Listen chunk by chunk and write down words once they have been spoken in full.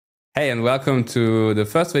Hey, and welcome to the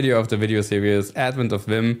first video of the video series Advent of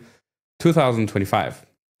Vim 2025.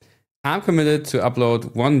 I'm committed to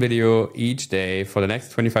upload one video each day for the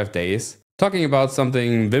next 25 days, talking about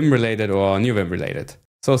something Vim related or neovim related.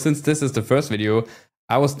 So since this is the first video,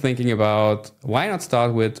 I was thinking about why not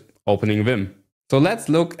start with opening Vim. So let's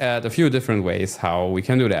look at a few different ways how we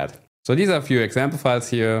can do that. So these are a few example files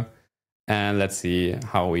here, and let's see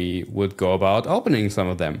how we would go about opening some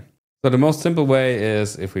of them. So the most simple way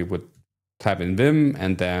is if we would type in vim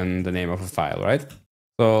and then the name of a file, right?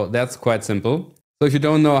 So that's quite simple. So if you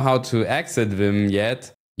don't know how to exit vim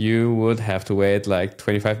yet, you would have to wait like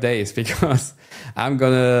 25 days because I'm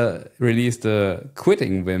gonna release the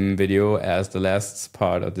quitting vim video as the last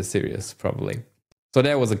part of the series probably. So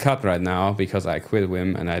there was a cut right now because I quit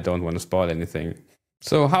vim and I don't want to spoil anything.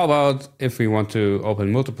 So how about if we want to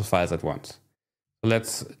open multiple files at once? So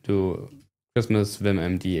let's do Christmas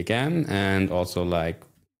vimmd again, and also like,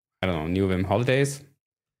 I don't know, new vim holidays.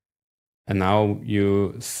 And now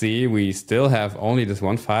you see we still have only this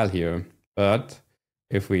one file here. But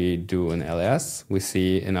if we do an ls, we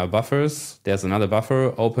see in our buffers, there's another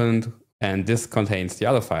buffer opened, and this contains the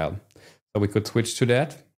other file. So we could switch to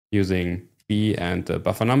that using b and the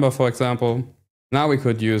buffer number, for example. Now we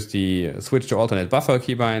could use the switch to alternate buffer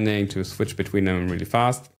key binding to switch between them really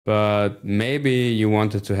fast, but maybe you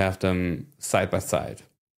wanted to have them side by side.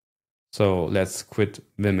 So let's quit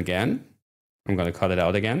vim again. I'm going to cut it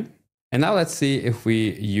out again. And now let's see if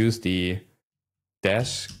we use the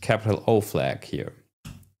 $O flag here.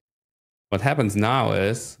 What happens now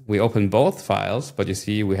is we open both files, but you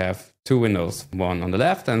see we have two windows, one on the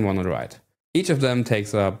left and one on the right. Each of them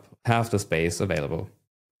takes up half the space available.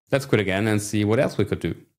 Let's quit again and see what else we could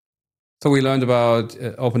do. So we learned about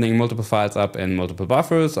opening multiple files up in multiple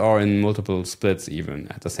buffers or in multiple splits even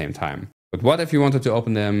at the same time. But what if you wanted to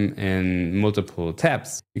open them in multiple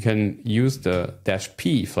tabs? You can use the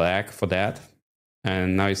 -p flag for that.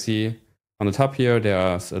 And now you see on the top here,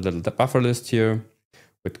 there's a little buffer list here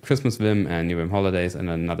with Christmas vim and new vim holidays and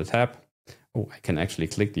another tab. Oh, I can actually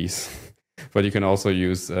click these. But you can also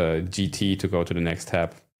use GT to go to the next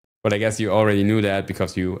tab. But I guess you already knew that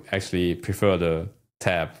because you actually prefer the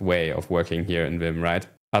tab way of working here in Vim, right?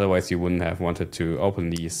 Otherwise, you wouldn't have wanted to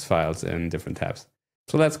open these files in different tabs.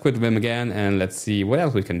 So let's quit Vim again and let's see what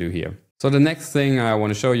else we can do here. So the next thing I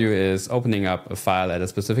want to show you is opening up a file at a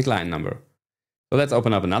specific line number. So let's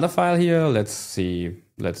open up another file here. Let's see,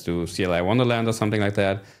 let's do CLI Wonderland or something like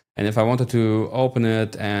that. And if I wanted to open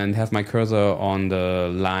it and have my cursor on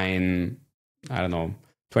the line, I don't know,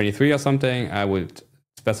 23 or something, I would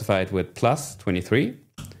specify it with +23,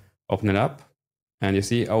 open it up, and you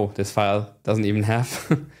see, oh, this file doesn't even have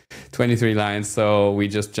 23 lines, so we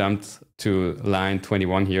just jumped to line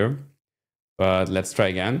 21 here. But let's try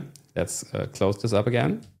again. Let's close this up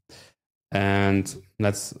again. And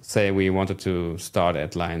let's say we wanted to start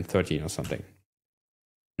at line 13 or something.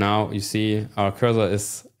 Now you see our cursor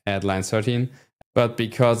is at line 13, but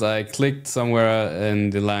because I clicked somewhere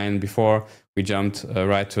in the line before, we jumped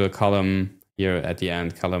right to a column here at the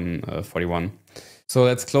end, column 41. So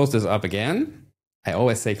let's close this up again. I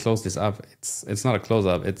always say close this up. It's not a close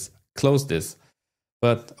up, it's close this.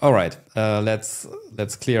 But all right, let's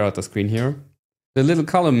clear out the screen here. The little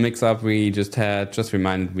column mix up we just had just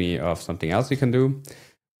reminded me of something else we can do.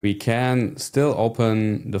 We can still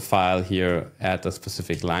open the file here at a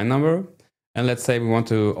specific line number. And let's say we want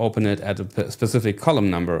to open it at a specific column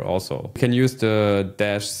number also. We can use the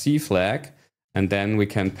 -c flag, and then we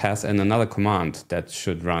can pass in another command that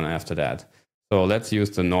should run after that. So let's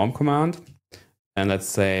use the norm command. And let's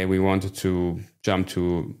say we wanted to jump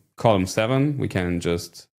to column 7. We can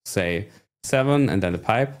just say 7 and then the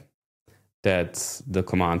pipe. That's the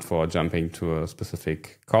command for jumping to a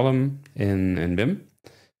specific column in Vim.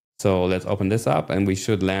 So let's open this up and we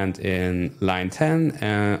should land in line 10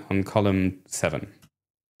 on column 7.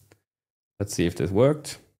 Let's see if this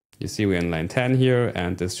worked. You see we're in line 10 here,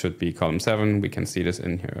 and this should be column 7. We can see this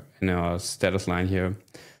in here, in our status line here,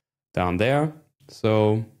 down there.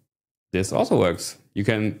 So this also works. You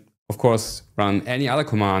can, of course, run any other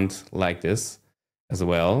command like this as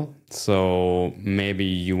well. So maybe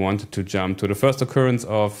you wanted to jump to the first occurrence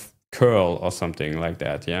of curl or something like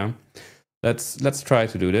that, yeah? Let's try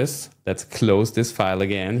to do this. Let's close this file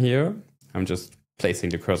again here. I'm just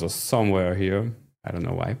placing the cursor somewhere here. I don't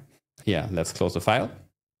know why. Yeah, let's close the file.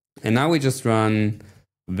 And now we just run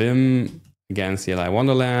vim, again, CLI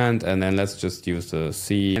Wonderland, and then let's just use the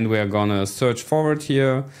C. And we're gonna search forward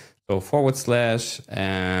here. So /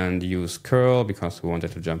 and use curl because we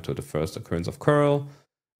wanted to jump to the first occurrence of curl,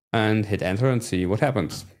 and hit enter and see what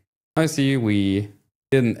happens. I see we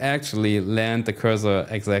didn't actually land the cursor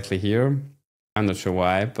exactly here. I'm not sure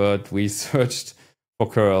why, but we searched for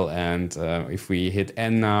curl, and if we hit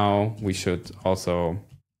N now, we should also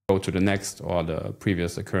go to the next or the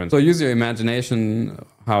previous occurrence. So use your imagination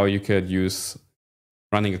how you could use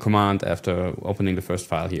running a command after opening the first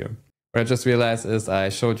file here. What I just realized is I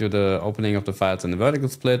showed you the opening of the files in the vertical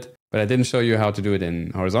split, but I didn't show you how to do it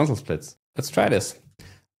in horizontal splits. Let's try this.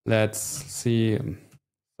 Let's see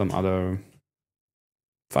some other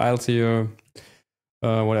files here.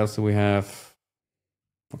 What else do we have?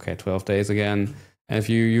 Okay, 12 days again. And if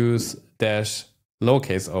you use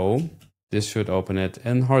 -o, this should open it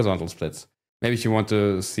in horizontal splits. Maybe if you want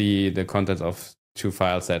to see the content of 2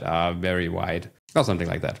 files that are very wide or something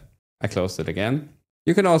like that. I closed it again.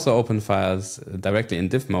 You can also open files directly in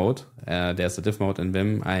diff mode. There's a diff mode in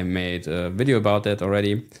Vim. I made a video about that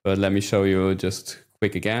already, but let me show you just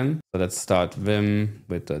quick again. So let's start Vim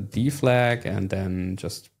with the D flag and then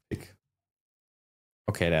just pick.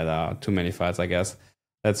 Okay, there are too many files, I guess.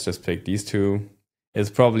 Let's just pick these 2. It's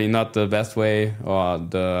probably not the best way or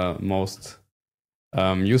the most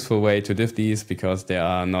useful way to diff these because they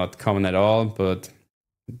are not common at all, but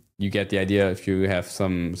you get the idea if you have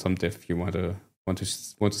some diff you want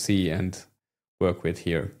to see and work with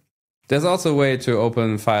here. There's also a way to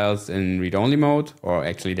open files in read-only mode, or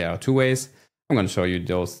actually there are 2 ways. I'm going to show you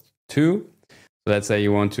those 2. So let's say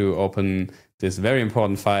you want to open this very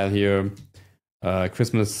important file here,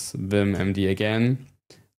 Christmas Vim MD again,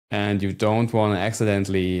 and you don't want to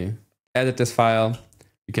accidentally edit this file.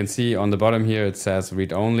 You can see on the bottom here it says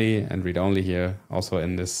read-only, and read-only here also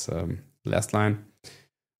in this last line.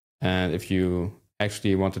 And if you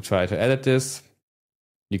actually want to try to edit this,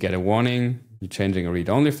 you get a warning, you're changing a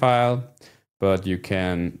read-only file, but you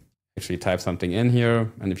can actually type something in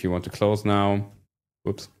here. And if you want to close now,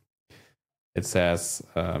 whoops, it says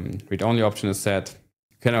read-only option is set.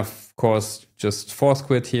 You can, of course, just force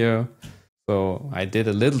quit here. So I did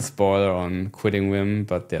a little spoiler on quitting Vim,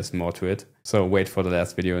 but there's more to it. So wait for the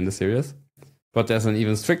last video in the series. But there's an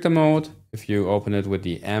even stricter mode. If you open it with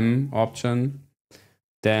the M option,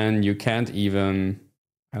 then you can't even,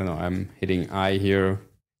 I don't know, I'm hitting I here,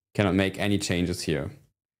 cannot make any changes here.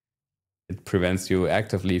 It prevents you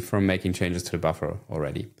actively from making changes to the buffer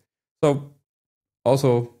already. So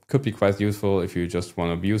also could be quite useful if you just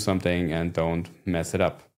want to view something and don't mess it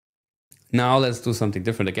up. Now let's do something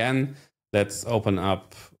different again. Let's open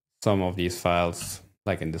up some of these files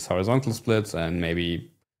like in this horizontal splits, and maybe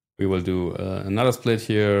we will do another split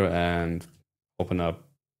here and open up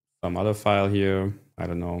some other file here. I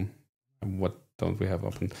don't know, what don't we have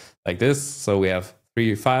open like this? So we have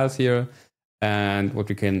 3 files here, and what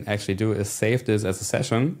we can actually do is save this as a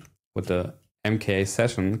session with the mk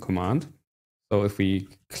session command. So if we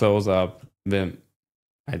close up Vim,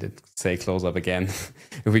 I did say close up again.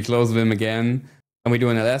 If we close Vim again and we do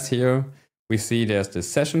an ls here, we see there's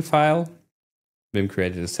this session file. Vim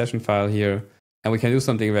created a session file here, and we can do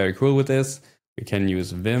something very cool with this. We can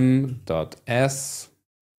use vim.s.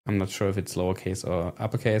 I'm not sure if it's lowercase or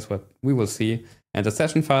uppercase, but we will see. And the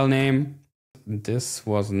session file name, this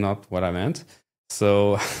was not what I meant.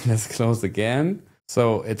 So let's close again.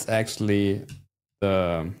 So it's actually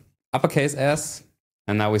the uppercase S.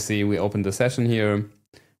 And now we see we open the session here.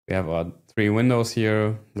 We have our 3 windows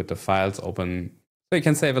here with the files open. So you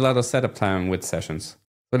can save a lot of setup time with sessions.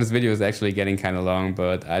 So this video is actually getting kind of long,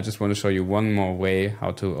 but I just want to show you one more way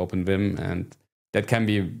how to open Vim, and that can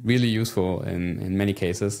be really useful in many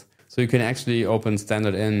cases. So you can actually open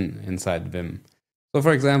stdin inside Vim. So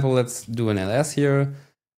for example, let's do an ls here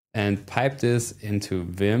and pipe this into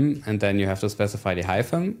Vim, and then you have to specify the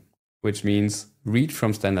hyphen, which means read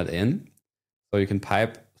from stdin. So you can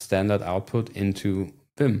pipe standard output into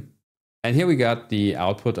Vim. And here we got the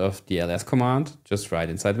output of the ls command just right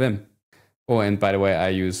inside Vim. Oh, and by the way, I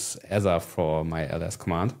use ESA for my ls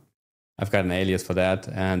command. I've got an alias for that,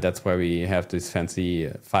 and that's where we have these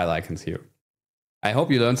fancy file icons here. I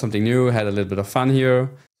hope you learned something new, had a little bit of fun here.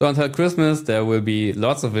 So until Christmas, there will be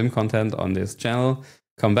lots of Vim content on this channel.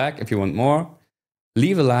 Come back if you want more.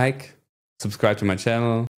 Leave a like, subscribe to my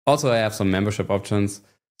channel. Also, I have some membership options.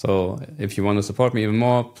 So if you want to support me even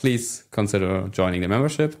more, please consider joining the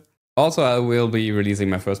membership. Also, I will be releasing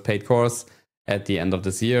my first paid course at the end of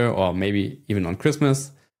this year, or maybe even on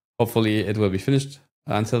Christmas. Hopefully it will be finished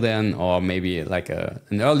until then, or maybe like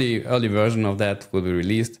an early version of that will be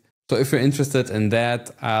released. So if you're interested in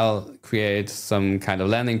that, I'll create some kind of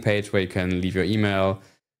landing page where you can leave your email,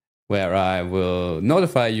 where I will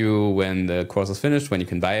notify you when the course is finished, when you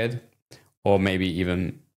can buy it, or maybe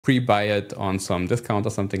even pre-buy it on some discount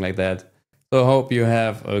or something like that. So I hope you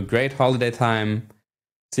have a great holiday time.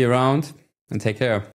 See you around and take care.